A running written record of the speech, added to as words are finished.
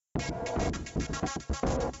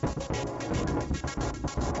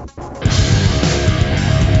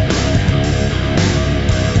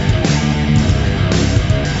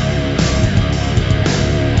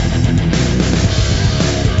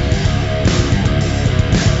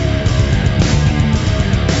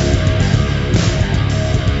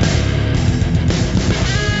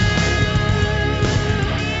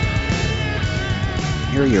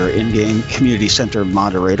Your in-game community center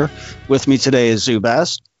moderator. With me today is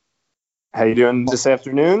Zubaz. How you doing this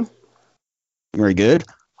afternoon? Very good.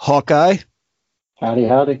 Hawkeye. Howdy,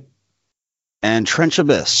 howdy. And Trench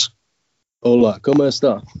Abyss. Hola, ¿cómo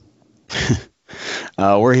está?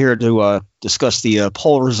 We're here to discuss the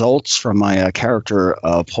poll results from my character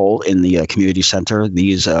poll in the community center.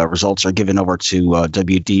 These results are given over to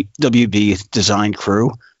WB Design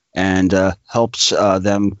Crew and helps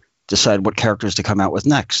them decide what characters to come out with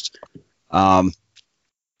next.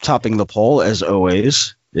 Topping the poll, as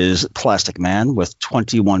always, is Plastic Man with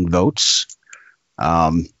 21 votes.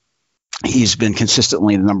 He's been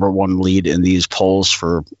consistently the number one lead in these polls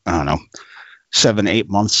for, 7-8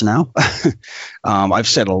 months now. I've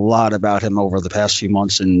said a lot about him over the past few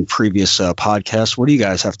months in previous podcasts. What do you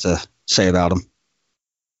guys have to say about him?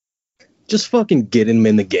 Just fucking get him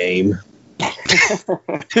in the game.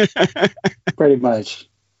 Pretty much.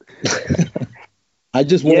 I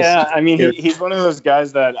just want he's one of those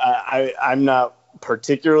guys that I'm not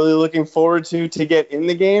particularly looking forward to get in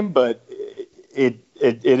the game, but it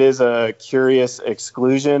is a curious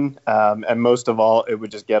exclusion, and most of all, it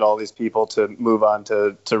would just get all these people to move on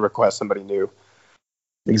to request somebody new.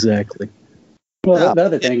 Exactly. Well, the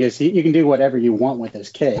other thing is you can do whatever you want with this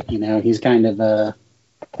kit. He's kind of a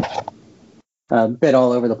bit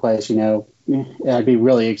all over the place. I'd be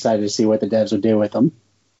really excited to see what the devs would do with him.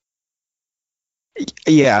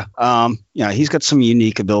 Yeah, he's got some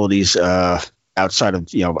unique abilities outside of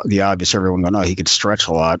the obvious. Everyone will know he could stretch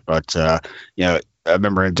a lot, but I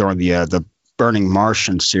remember during the Burning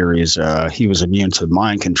Martian series, he was immune to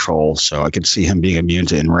mind control, so I could see him being immune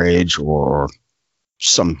to enrage or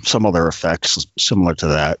some other effects similar to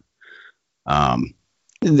that.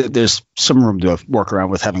 There's some room to work around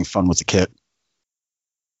with having fun with the kit.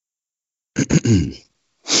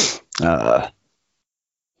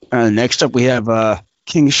 Next up, we have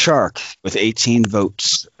King Shark with 18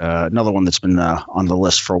 votes. Another one that's been on the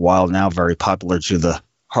list for a while now, very popular due to the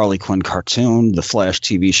Harley Quinn cartoon, the Flash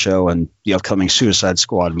TV show, and the upcoming Suicide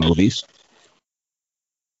Squad movies.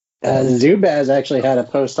 Zubaz actually had a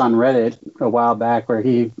post on Reddit a while back where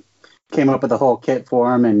he came up with a whole kit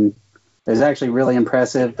for him, and it was actually really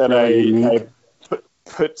impressive. That really I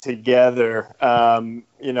put together.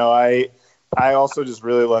 I also just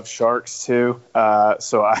really love sharks too,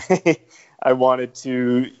 so I wanted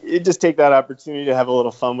to just take that opportunity to have a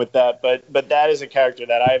little fun with that. But that is a character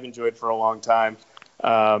that I have enjoyed for a long time.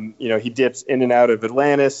 He dips in and out of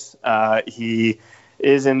Atlantis. He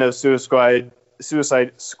is in those Suicide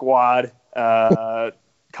Squad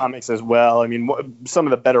comics as well. I mean, some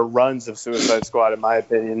of the better runs of Suicide Squad, in my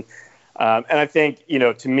opinion. And I think,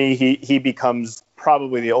 to me, he becomes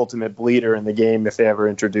probably the ultimate bleeder in the game if they ever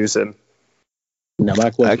introduce him. Now,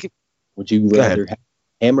 my question, would you rather have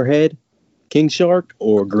Hammerhead King Shark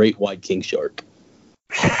or Great White King Shark?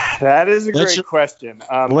 That is a great question.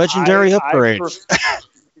 Legendary upgrade.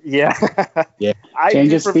 Yeah. I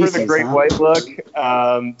do prefer the Great White look.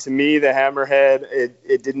 To me, the Hammerhead,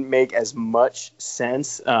 it didn't make as much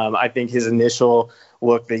sense. I think his initial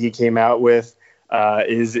look that he came out with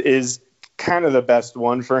is kind of the best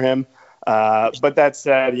one for him. But that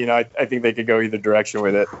said, I think they could go either direction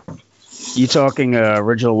with it. You talking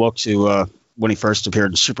original look to when he first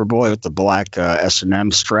appeared in Superboy with the black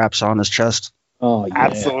S&M straps on his chest? Oh, yeah.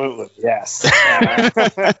 Absolutely, yes.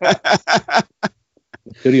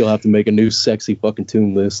 You'll have to make a new sexy fucking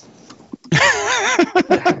tune list.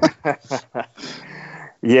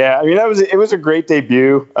 Yeah, I mean, it was a great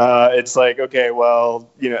debut. It's like, okay,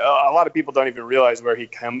 well, a lot of people don't even realize where he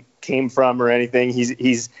came from or anything.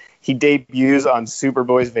 He debuts on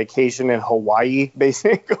Superboy's Vacation in Hawaii,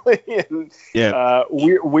 basically. And,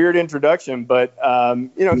 weird introduction, but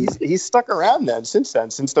he's stuck around since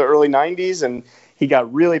the early '90s, and he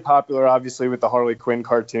got really popular, obviously, with the Harley Quinn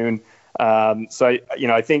cartoon. So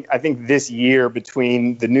I think this year,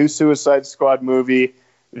 between the new Suicide Squad movie,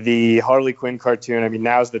 the Harley Quinn cartoon, I mean,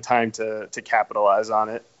 now's the time to capitalize on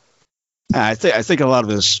it. I think a lot of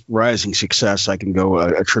his rising success I can go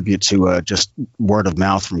attribute to just word of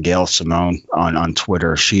mouth from Gail Simone on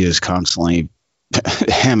Twitter. She is constantly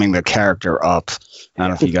hamming the character up. I don't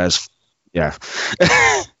know if you guys,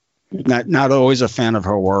 not always a fan of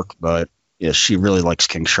her work, but yeah, she really likes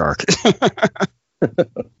King Shark.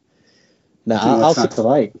 Now, I'll not to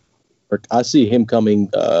like. I see him coming.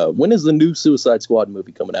 When is the new Suicide Squad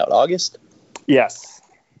movie coming out? August? Yes.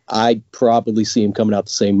 I probably see him coming out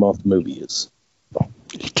the same month the movie is.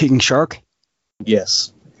 King Shark?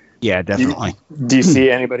 Yes. Yeah, definitely. Do you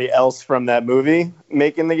see anybody else from that movie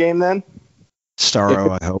making the game then?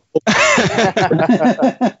 Starro, I hope.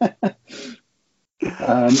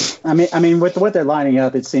 I mean, with what they're lining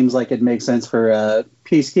up, it seems like it makes sense for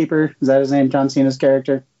Peacekeeper. Is that his name? John Cena's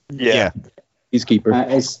character? Yeah.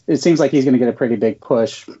 Peacekeeper. It seems like he's going to get a pretty big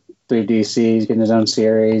push through DC. He's getting his own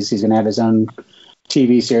series. He's going to have his own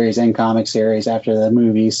TV series and comic series after the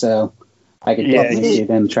movie. So I could definitely see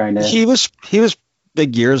them trying to. He was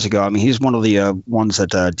big years ago. I mean, he's one of the ones that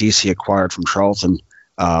DC acquired from Charlton,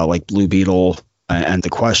 like Blue Beetle and The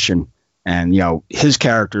Question. And his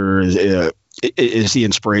character is the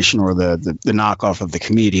inspiration or the knockoff of the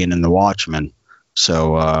comedian in The Watchmen.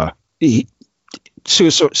 So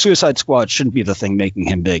Suicide Squad shouldn't be the thing making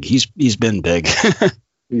him big. He's been big.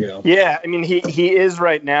 Yeah. I mean, he is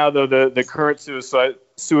right now though. The current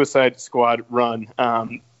Suicide Squad run.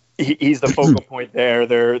 He's the focal point there.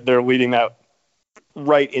 They're leading that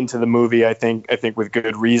right into the movie. I think with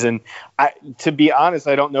good reason. To be honest,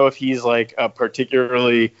 I don't know if he's like a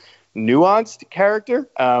particularly nuanced character.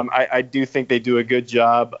 I do think they do a good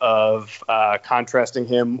job of contrasting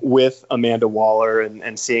him with Amanda Waller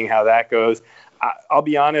and seeing how that goes. I'll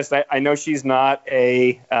be honest. I know she's not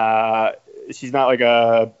like a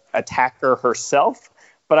attacker herself,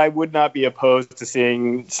 but I would not be opposed to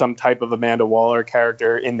seeing some type of Amanda Waller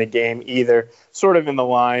character in the game either, sort of in the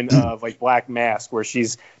line of like Black Mask, where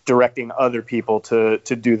she's directing other people to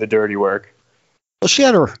do the dirty work. Well, she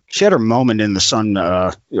had her moment in the Sun.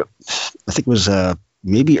 I think it was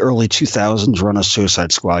maybe early 2000s run of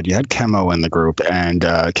Suicide Squad. You had Chemo in the group, and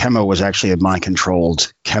Chemo was actually a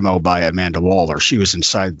mind-controlled Chemo by Amanda Waller. She was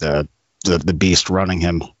inside the Beast running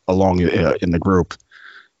him along in the group.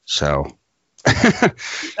 So,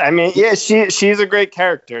 I mean, yeah, she's a great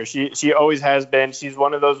character. She always has been. She's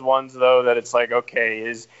one of those ones though that it's like, okay,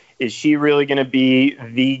 is she really going to be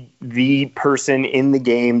the person in the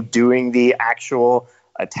game doing the actual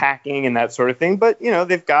attacking and that sort of thing? But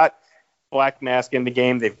they've got Black Mask in the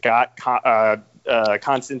game. They've got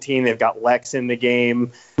Constantine. They've got Lex in the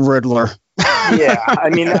game. Riddler. Yeah, I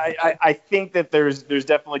mean, I think that there's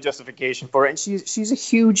definitely justification for it, and she's a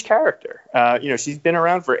huge character. She's been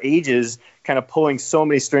around for ages, kind of pulling so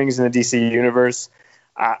many strings in the DC universe.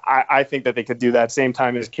 I think that they could do that same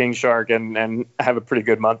time as King Shark and have a pretty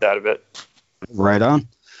good month out of it. Right on.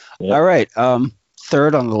 Yep. All right.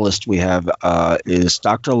 Third on the list we have is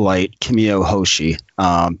Dr. Light, Kimio Hoshi.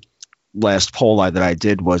 Last poll that I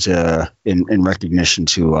did was in recognition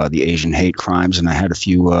to the Asian hate crimes, and I had a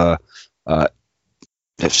few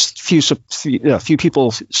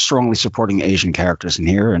people strongly supporting Asian characters in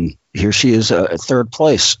here, and here she is at third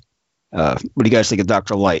place. What do you guys think of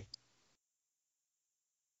Dr. Light?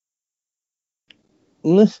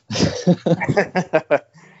 I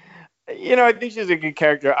think she's a good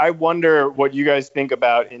character. I wonder what you guys think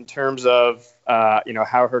about in terms of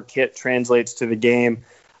how her kit translates to the game.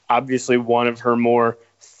 Obviously, one of her more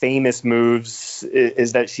famous moves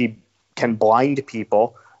is that she can blind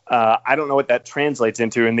people. I don't know what that translates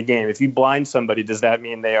into in the game. If you blind somebody, does that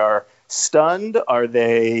mean they are stunned? Are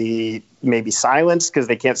they maybe silenced because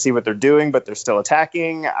they can't see what they're doing, but they're still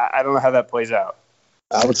attacking? I don't know how that plays out.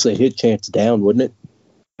 I would say hit chance down, wouldn't it?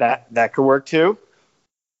 That could work too.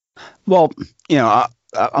 Well,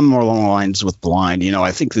 I'm more along the lines with blind.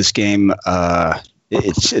 I think this game,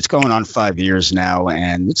 it's going on 5 years now,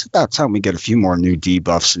 and it's about time we get a few more new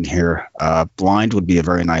debuffs in here. Blind would be a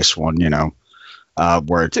very nice one,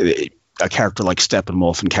 where a character like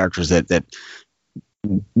Steppenwolf and characters that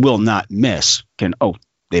will not miss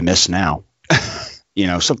they miss now.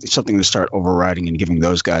 Something to start overriding and giving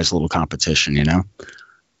those guys a little competition.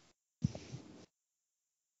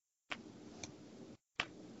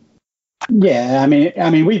 Yeah, I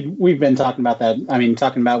mean, we've been talking about that. I mean,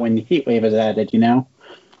 talking about when Heatwave is added.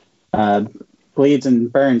 Bleeds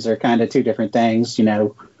and burns are kind of two different things. We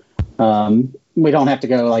don't have to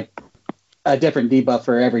go like a different debuff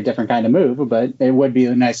for every different kind of move, but it would be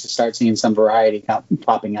nice to start seeing some variety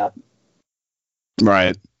popping up.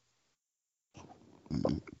 Right.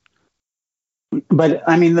 But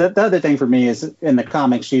I mean, the other thing for me is in the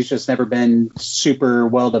comics, she's just never been super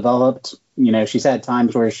well developed. She's had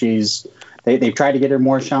times where they've tried to get her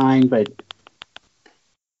more shine, but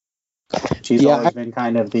she's always been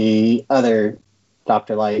kind of the other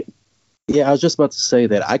Dr. Light. Yeah, I was just about to say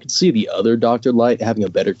that I could see the other Dr. Light having a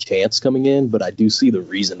better chance coming in, but I do see the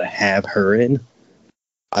reason to have her in.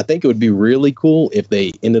 I think it would be really cool if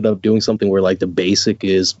they ended up doing something where like the basic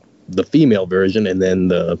is the female version and then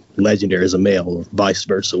the legendary is a male, or vice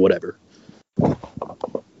versa, whatever.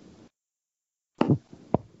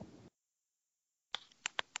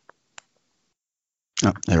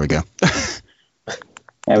 Oh, there we go.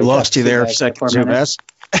 Yeah, we lost you there for a second, Zubaz.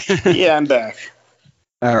 Yeah, I'm back.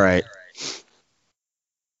 All right.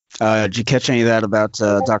 Did you catch any of that about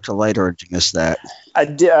Dr. Light, or did you miss that? I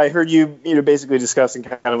did. I heard you basically discussing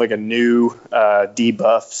kind of like a new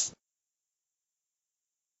debuffs.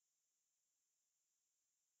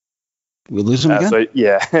 We lose him again? So,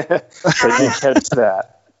 yeah. So I did catch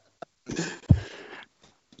that.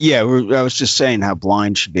 Yeah, I was just saying how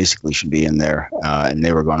Blind should be in there, and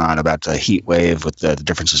they were going on about the Heat Wave with the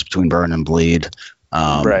differences between Burn and Bleed.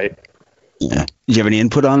 Right. Yeah. Did you have any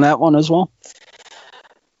input on that one as well?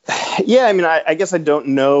 Yeah, I mean, I guess I don't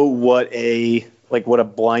know what a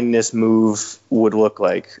blindness move would look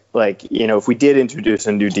like. Like, if we did introduce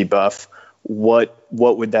a new debuff, what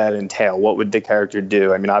would that entail? What would the character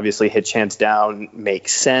do? I mean, obviously, hit chance down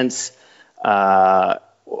makes sense, or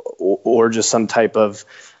just some type of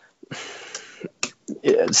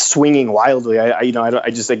swinging wildly. I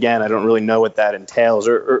don't really know what that entails,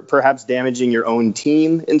 or perhaps damaging your own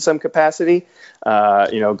team in some capacity.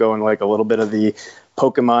 Going like a little bit of the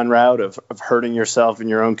Pokemon route of hurting yourself in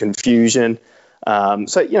your own confusion. I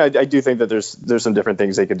do think that there's some different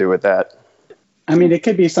things they could do with that. I mean, it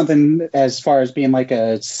could be something as far as being like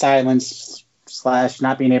a silence /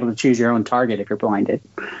 not being able to choose your own target if you're blinded.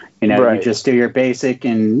 Right. You just do your basic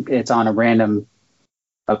and it's on a random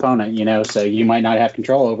opponent, so you might not have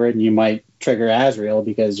control over it, and you might trigger Azrael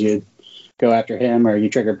because you go after him, or you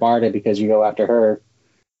trigger Barda because you go after her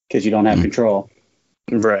because you don't have control.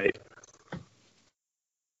 Right.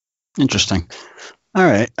 Interesting. All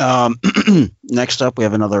right. Next up, we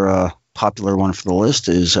have another popular one for the list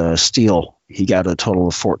is Steel. He got a total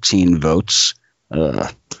of 14 votes.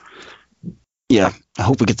 Yeah, I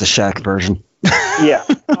hope we get the Shaq version. Yeah,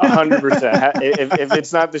 100%. If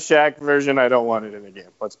it's not the Shaq version, I don't want it in the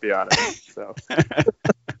game. Let's be honest. So,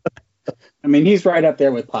 I mean, he's right up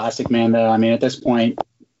there with Plastic Man, though. I mean, at this point,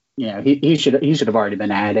 he should have already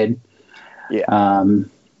been added. Yeah.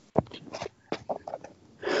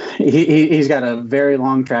 He's got a very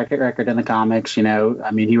long track record in the comics.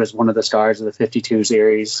 I mean, he was one of the stars of the 52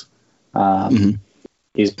 series.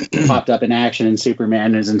 He's popped up in action in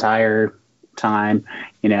Superman his entire time.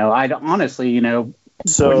 I'd honestly,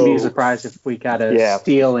 wouldn't be surprised if we got a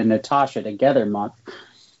Steel and Natasha together month.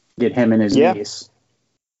 Get him and his niece.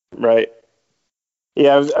 Right.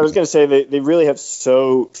 Yeah, I was going to say they really have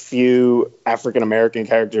so few African American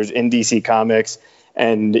characters in DC Comics,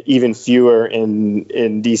 and even fewer in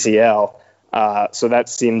DCL. So that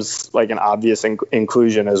seems like an obvious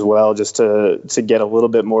inclusion as well, just to get a little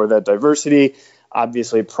bit more of that diversity.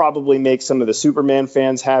 Obviously, probably make some of the Superman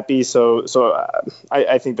fans happy. So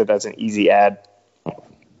I think that's an easy add.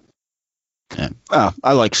 Yeah.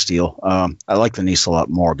 I like Steel. I like the niece a lot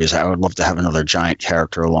more because I would love to have another giant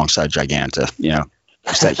character alongside Giganta.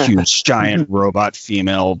 Just that huge giant robot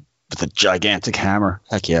female with a gigantic hammer.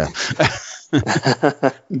 Heck yeah.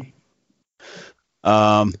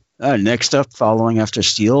 Next up, following after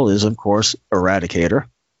Steel, is of course Eradicator.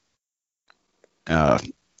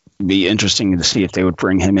 Be interesting to see if they would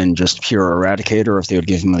bring him in just pure Eradicator, or if they would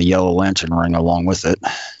give him a Yellow Lantern ring along with it.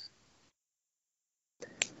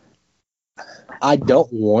 I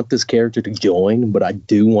don't want this character to join, but I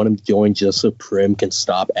do want him to join just so Prim can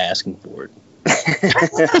stop asking for it.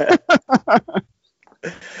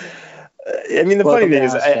 I mean, the funny thing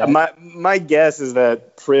is, my guess is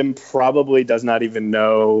that Prim probably does not even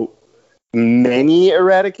know many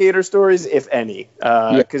Eradicator stories, if any,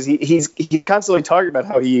 because he's constantly talking about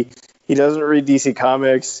how he doesn't read DC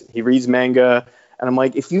Comics, he reads manga, and I'm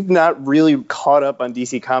like, if you've not really caught up on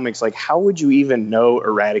DC Comics, like, how would you even know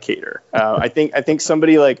Eradicator? I think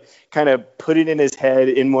somebody like kind of put it in his head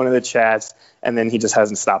in one of the chats, and then he just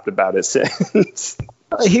hasn't stopped about it since.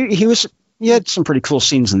 He had some pretty cool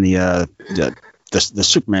scenes in the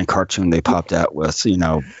Superman cartoon they popped out with,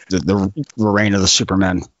 the reign of the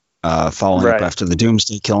Supermen following up after the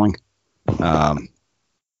Doomsday killing. So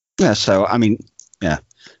I mean,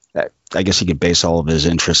 I guess he could base all of his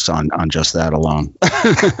interests on just that alone.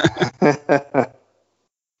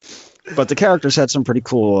 But the characters had some pretty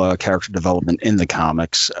cool character development in the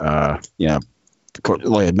comics. Like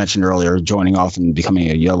I had mentioned earlier, joining off and becoming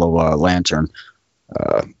a Yellow Lantern.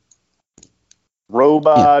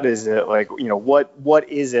 Robot, is it like, what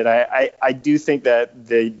is it? I do think that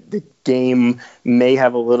the game may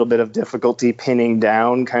have a little bit of difficulty pinning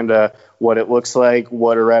down kind of what it looks like,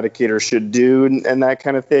 what Eradicator should do, and that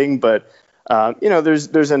kind of thing. But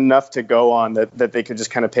there's enough to go on that they could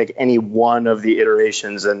just kind of pick any one of the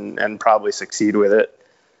iterations and probably succeed with it.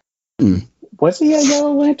 Was he a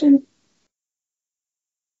Yellow Lantern?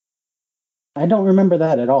 I don't remember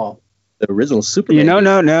that at all. The original Superman. No.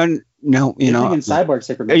 You're thinking Cyborg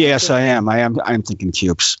Superman. Yes, I am. I'm thinking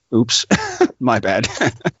Cubes. Oops, my bad.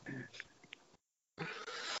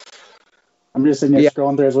 I'm just sitting there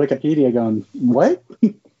scrolling through his Wikipedia, going, "What?"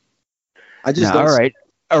 I just all right.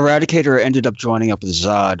 Eradicator ended up joining up with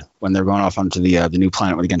Zod when they're going off onto the new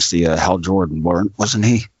planet against the Hal Jordan, wasn't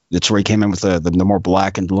he? That's where he came in with the more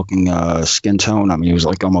blackened looking skin tone. I mean, he was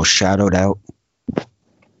like almost shadowed out.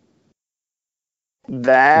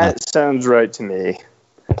 That sounds right to me.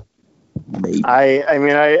 Maybe.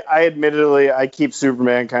 I admittedly, I keep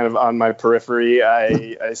Superman kind of on my periphery.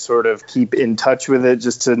 I sort of keep in touch with it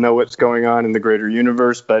just to know what's going on in the greater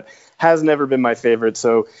universe, but has never been my favorite.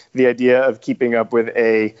 So the idea of keeping up with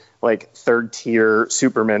a like third tier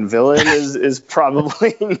Superman villain is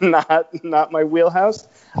probably not my wheelhouse.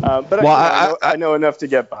 But I know enough to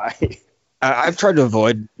get by. I've tried to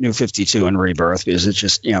avoid New 52 and Rebirth because it's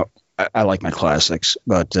just, I like my classics,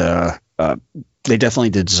 but they definitely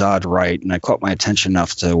did Zod right, and I caught my attention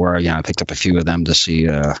enough to where I picked up a few of them to see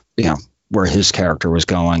where his character was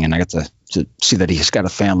going, and I got to see that he's got a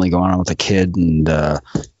family going on with a kid and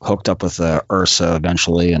hooked up with Ursa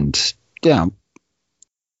eventually, and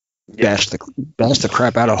bashed the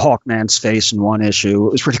crap out of Hawkman's face in one issue.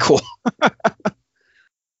 It was pretty cool.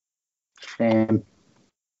 Damn.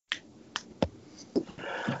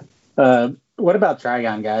 What about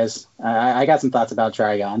Trigon, guys? I got some thoughts about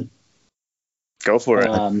Trigon. Go for it.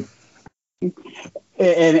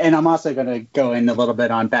 And I'm also going to go in a little bit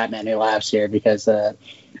on Batman Who Laughs here because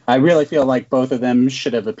I really feel like both of them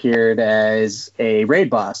should have appeared as a raid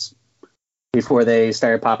boss before they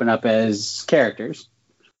started popping up as characters.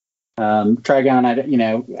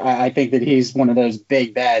 Trigon, I think that he's one of those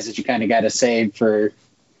big bads that you kind of got to save for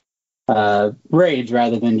raids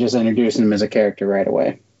rather than just introducing him as a character right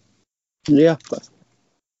away. Yeah,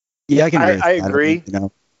 I agree.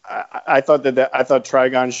 I thought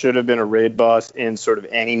Trigon should have been a raid boss in sort of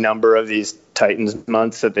any number of these Titans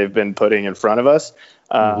months that they've been putting in front of us.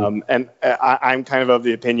 And I'm kind of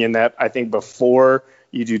the opinion that I think before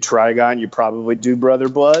you do Trigon, you probably do Brother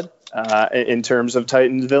Blood in terms of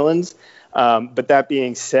Titans villains. But that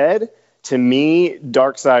being said, to me,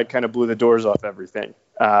 Darkseid kind of blew the doors off everything.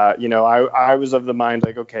 I was of the mind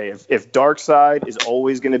like, okay, if Darkseid is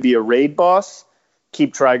always going to be a raid boss,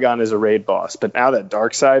 keep Trigon as a raid boss. But now that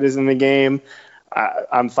Darkseid is in the game,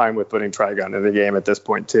 I'm fine with putting Trigon in the game at this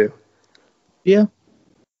point too. Yeah.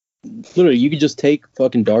 Literally, you could just take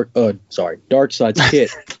fucking Darkseid's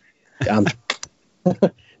kit.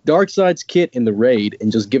 Darkseid's kit in the raid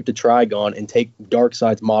and just give it to Trigon and take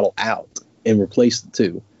Darkseid's model out and replace the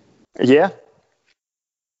two. Yeah.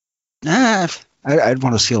 I'd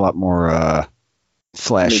want to see a lot more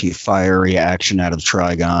flashy, fiery action out of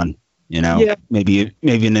Trigon. Maybe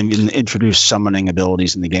introduce summoning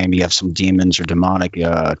abilities in the game. You have some demons or demonic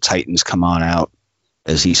titans come on out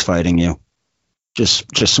as he's fighting you. Just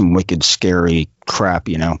some wicked, scary crap,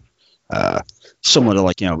 similar to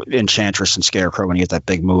like Enchantress and Scarecrow when you get that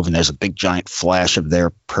big move and there's a big giant flash of their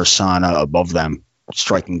persona above them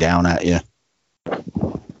striking down at you.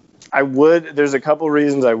 There's a couple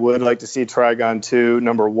reasons I would like to see Trigon 2.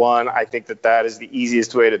 Number one, I think that is the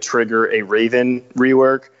easiest way to trigger a Raven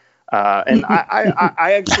rework. And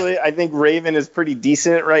I think Raven is pretty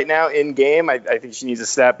decent right now in game. I think she needs a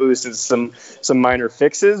stat boost and some minor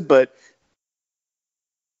fixes, but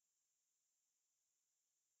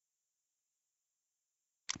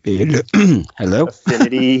hello,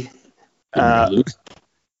 Affinity.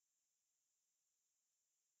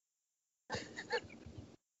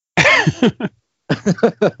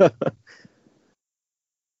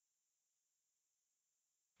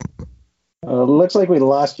 Looks like we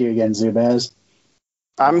lost you again, Zubaz.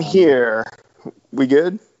 I'm here. We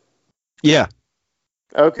good? Yeah.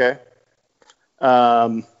 Okay.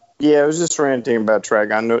 I was just ranting about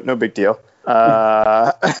Trigon. No big deal.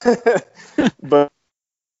 But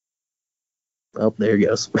oh, there he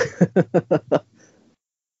goes.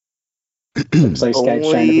 Looks like Skype's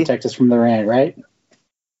trying to protect us from the rant, right?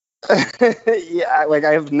 Yeah,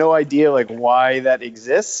 I have no idea why that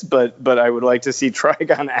exists, but I would like to see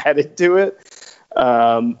Trigon added to it.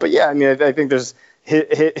 But yeah, I think there's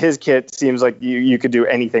his kit seems like you could do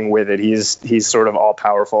anything with it. He's sort of all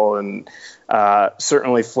powerful, and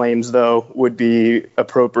certainly flames though would be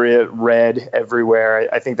appropriate. Red everywhere.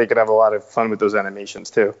 I think they could have a lot of fun with those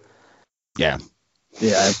animations too. Yeah.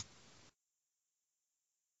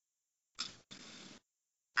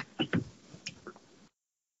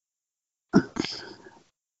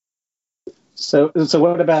 So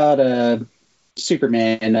what about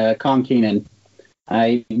Superman, Kong Keenan?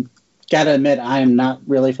 I gotta admit, I'm not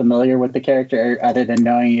really familiar with the character other than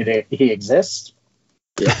knowing he exists.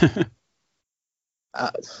 Yeah.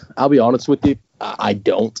 I'll be honest with you. I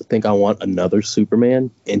don't think I want another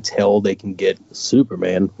Superman until they can get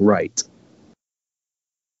Superman right.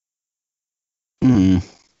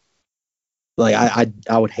 Like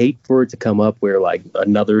I would hate for it to come up where like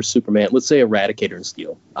another Superman, let's say Eradicator and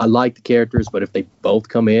Steel. I like the characters, but if they both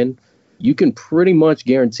come in, you can pretty much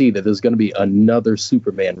guarantee that there's going to be another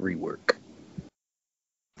Superman rework.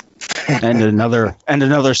 And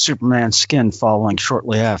another Superman skin following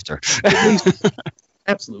shortly after.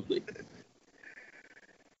 Absolutely.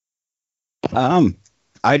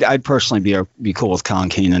 I'd personally be cool with Kong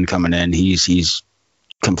Keenan coming in. He's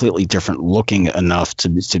completely different looking enough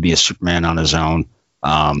to be a Superman on his own.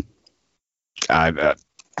 The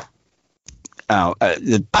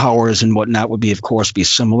powers and whatnot would be, of course, be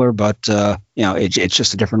similar, but it's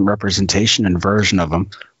just a different representation and version of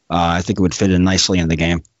him. I think it would fit in nicely in the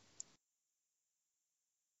game.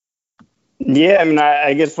 Yeah, I mean,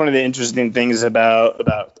 I guess one of the interesting things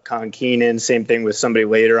about Kong Keenan, same thing with somebody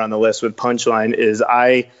later on the list with Punchline, is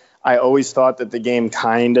I always thought that the game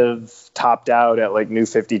kind of topped out at like New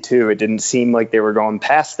 52. It didn't seem like they were going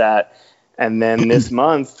past that. And then this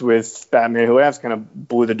month with Batman Who Laughs kind of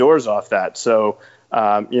blew the doors off that. So,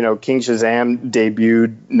 King Shazam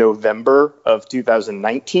debuted November of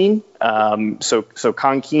 2019. So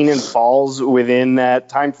Kong Keenan falls within that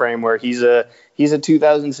time frame where he's a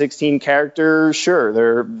 2016 character.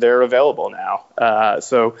 Sure, they're available now.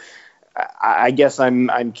 So I guess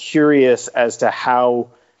I'm curious as to how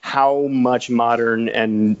much modern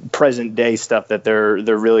and present day stuff that they're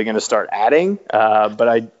really going to start adding.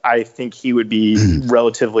 But I think he would be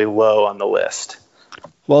relatively low on the list.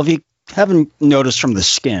 Well, if you haven't noticed from the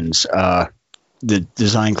skins, the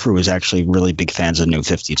design crew is actually really big fans of New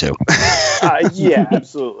 52. Yeah,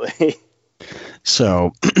 absolutely.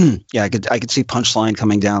 So, yeah, I could see Punchline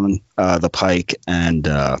coming down the pike, and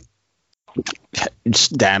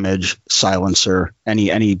Damage, Silencer,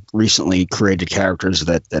 any recently created characters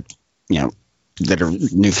that are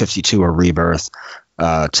New 52 or Rebirth,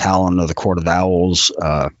 Talon of the Court of Owls.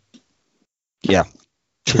 Yeah,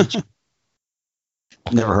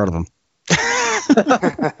 never heard of them.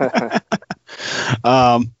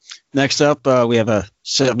 Next up, we have a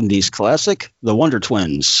 70s classic, The Wonder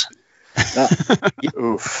Twins.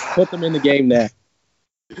 Oof. Put them in the game now.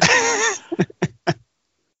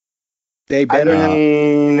 They better.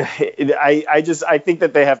 I think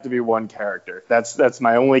that they have to be one character. That's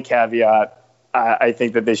my only caveat. I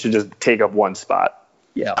think that they should just take up one spot.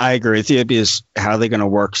 Yeah, I agree with you. Because how are they going to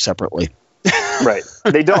work separately? Right.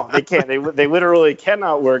 They don't. They can't. They literally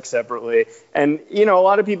cannot work separately. And, a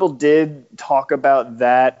lot of people did talk about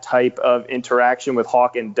that type of interaction with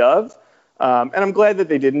Hawk and Dove. And I'm glad that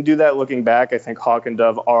they didn't do that. Looking back, I think Hawk and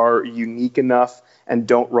Dove are unique enough and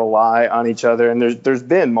don't rely on each other. And there's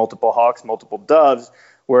been multiple Hawks, multiple Doves,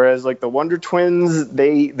 whereas like the Wonder Twins,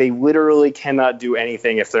 they literally cannot do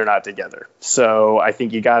anything if they're not together. So I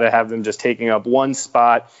think you got to have them just taking up one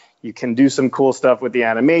spot. You can do some cool stuff with the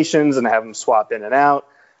animations and have them swap in and out.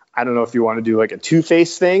 I don't know if you want to do like a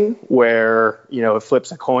Two-Face thing where, it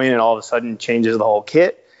flips a coin and all of a sudden changes the whole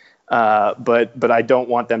kit. But I don't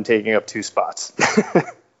want them taking up two spots.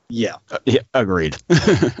 Yeah, agreed.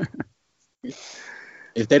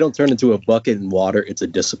 If they don't turn into a bucket in water, it's a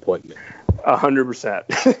disappointment.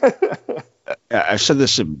 100%. I said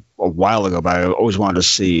this a while ago, but I always wanted to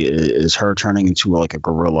see is her turning into like a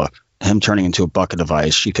gorilla, him turning into a bucket of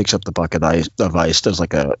ice. She picks up the bucket of ice, does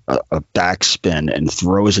like a backspin, and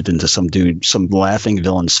throws it into some laughing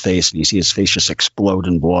villain's face, and you see his face just explode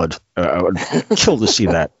in blood. I would kill to see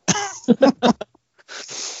that.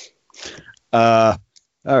 All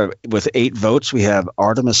right, with 8 votes, we have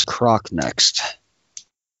Artemis Croc next.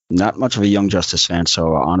 Not much of a Young Justice fan,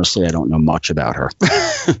 so honestly, I don't know much about her.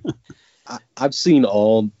 I've seen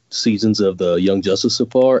all seasons of the Young Justice so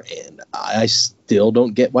far, and I still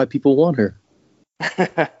don't get why people want her.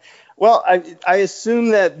 Well, I assume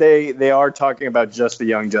that they are talking about just the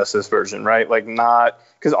Young Justice version, right? Like not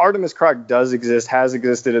because Artemis Croc does exist, has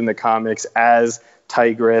existed in the comics as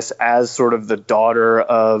Tigress, as sort of the daughter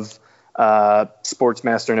of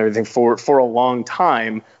Sportsmaster and everything for a long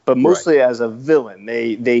time, but mostly right. As a villain.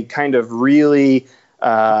 They kind of really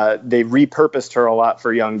they repurposed her a lot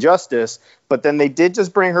for Young Justice, but then they did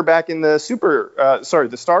just bring her back in the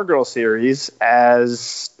the Stargirl series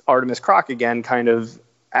as Artemis Croc again, kind of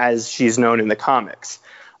as she's known in the comics.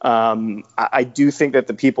 I do think that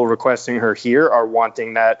the people requesting her here are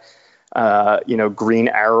wanting that, Green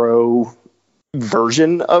Arrow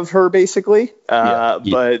version of her, basically.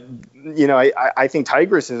 But, I think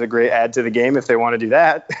Tigress is a great add to the game if they want to do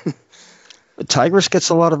that. Tigress gets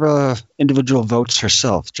a lot of individual votes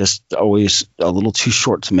herself, just always a little too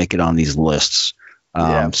short to make it on these lists.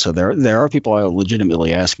 So there are people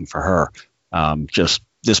legitimately asking for her. Just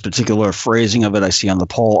this particular phrasing of it I see on the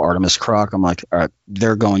poll, Artemis Croc, I'm like, all right,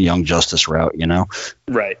 they're going Young Justice route,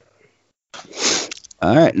 Right.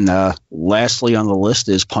 All right, and lastly on the list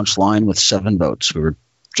is Punchline with 7 votes. We were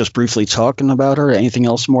just briefly talking about her. Anything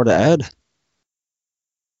else more to add?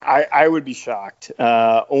 I would be shocked,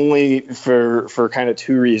 only for kind of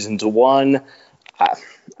 2 reasons. One,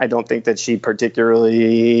 I don't think that she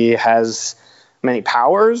particularly has many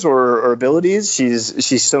powers or abilities.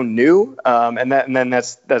 She's so new, and then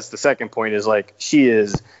that's the second point is like she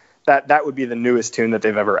is that would be the newest tune that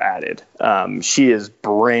they've ever added. She is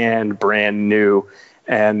brand new,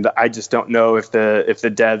 and I just don't know if the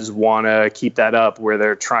devs want to keep that up where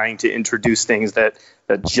they're trying to introduce things that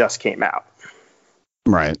just came out.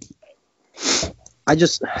 Right.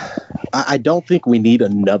 I don't think we need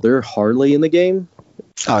another Harley in the game.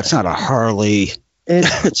 Oh, it's not a Harley.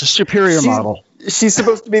 It's a superior model. She's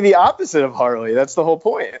supposed to be the opposite of Harley. That's the whole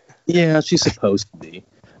point. Yeah, she's supposed to be.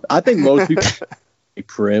 I think most people say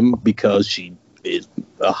Prim because she is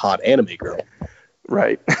a hot anime girl.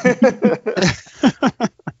 Right.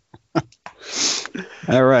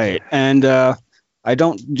 All right. And I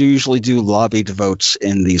don't usually do lobbied votes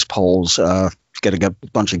in these polls. Get a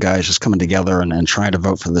bunch of guys just coming together and trying to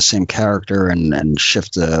vote for the same character and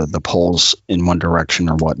shift the polls in one direction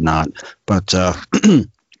or whatnot. But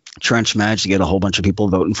Trench managed to get a whole bunch of people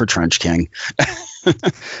voting for Trench King.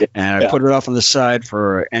 And I put it off on the side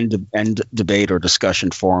for end debate or discussion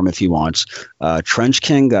forum if he wants. Trench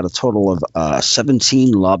King got a total of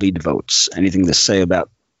 17 lobbied votes. Anything to say about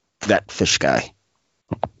that fish guy?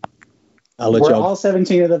 Were all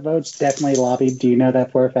 17 of the votes definitely lobbied? Do you know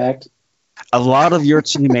that for a fact? A lot of your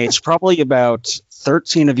teammates, probably about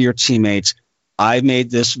 13 of your teammates, I made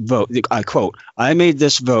this vote. I quote, I made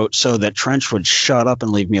this vote so that Trench would shut up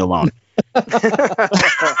and leave me alone. They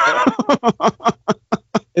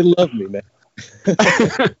love me, man.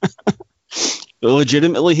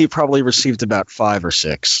 Legitimately, he probably received about 5 or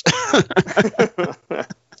 6.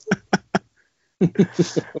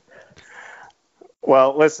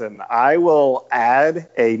 Well, listen, I will add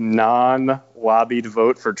a non-lobbied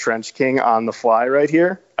vote for Trench King on the fly right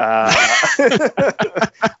here. I'm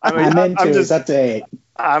into that's 8.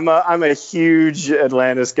 I'm a huge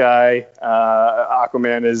Atlantis guy.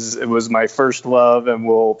 Aquaman was my first love and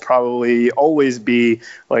will probably always be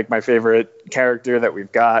like my favorite character that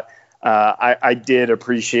we've got. I did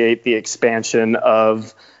appreciate the expansion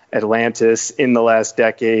of Atlantis in the last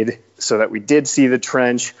decade so that we did see the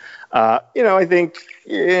trench. I think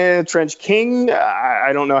Trench King,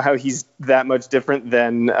 I don't know how he's that much different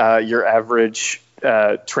than your average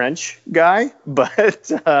trench guy,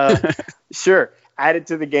 but sure, add it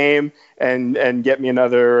to the game and get me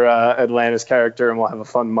another Atlantis character and we'll have a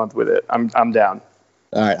fun month with it. I'm down.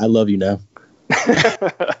 All right, I love you now.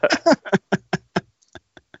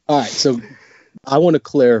 All right, so I want to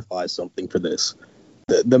clarify something for this.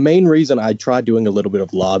 The main reason I tried doing a little bit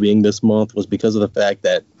of lobbying this month was because of the fact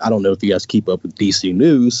that, I don't know if you guys keep up with DC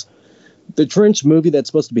news, the Trench movie that's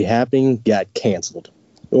supposed to be happening got canceled,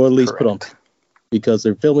 or at least put on, because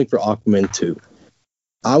they're filming for Aquaman 2.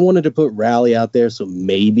 I wanted to put Rally out there so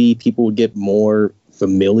maybe people would get more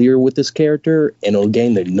familiar with this character and it'll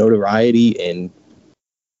gain the notoriety and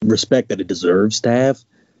respect that it deserves to have.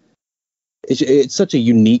 It's such a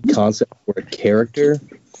unique concept for a character.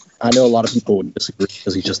 I know a lot of people would disagree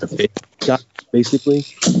because he's just a fit guy, basically.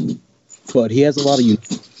 But he has a lot of unique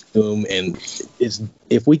to him, and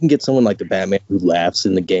if we can get someone like the Batman who laughs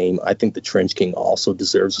in the game, I think the Trench King also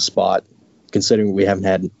deserves a spot, considering we haven't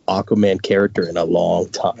had an Aquaman character in a long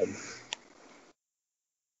time.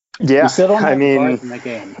 Yeah, I mean, in the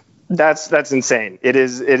game. That's insane. It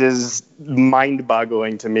is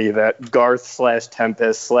mind-boggling to me that Garth /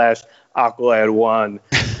 Tempest / Aqualad 1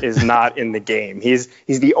 is not in the game. He's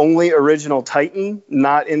the only original Titan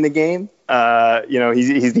not in the game.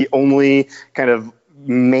 He's the only kind of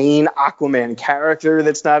main Aquaman character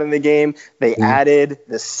that's not in the game. They added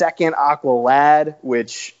the second Aqualad,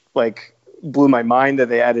 which blew my mind that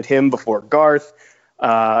they added him before Garth.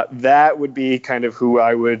 That would be kind of who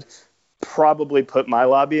I would probably put my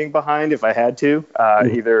lobbying behind if I had to.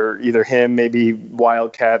 Either him, maybe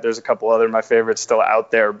Wildcat. There's a couple other my favorites still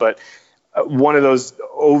out there, but one of those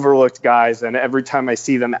overlooked guys. And every time I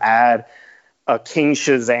see them add a King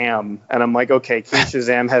Shazam, and I'm like, okay, King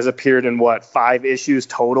Shazam has appeared in what, 5 issues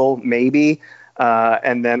total, maybe,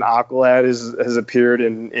 and then Aqualad has appeared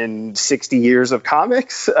in 60 years of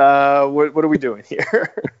comics. What are we doing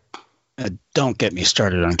here? Don't get me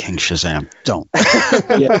started on King Shazam. Don't.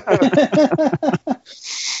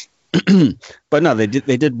 But no, they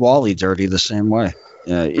did Wally dirty the same way.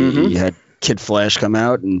 You had Kid Flash come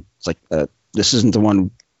out, and it's like, this isn't the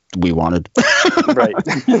one we wanted. Right.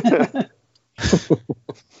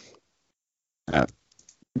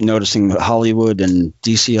 Noticing that Hollywood and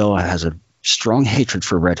DCL has a strong hatred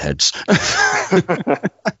for redheads.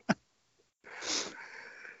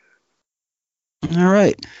 All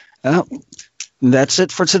right. That's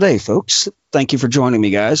it for today, folks. Thank you for joining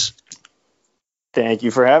me, guys. Thank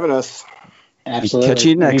you for having us. Absolutely. Catch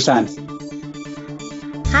you next time.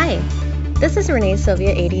 Hi, this is Renee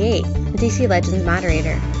Sylvia 88, DC Legends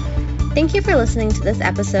moderator. Thank you for listening to this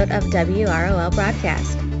episode of WROL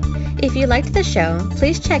Broadcast. If you liked the show,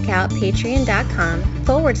 please check out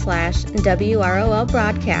patreon.com/WROL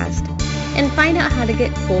Broadcast and find out how to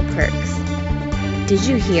get cool perks. Did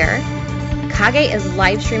you hear? Kage is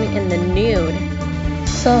live streaming in the nude.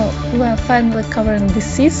 So we are finally covering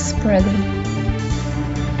disease spreading.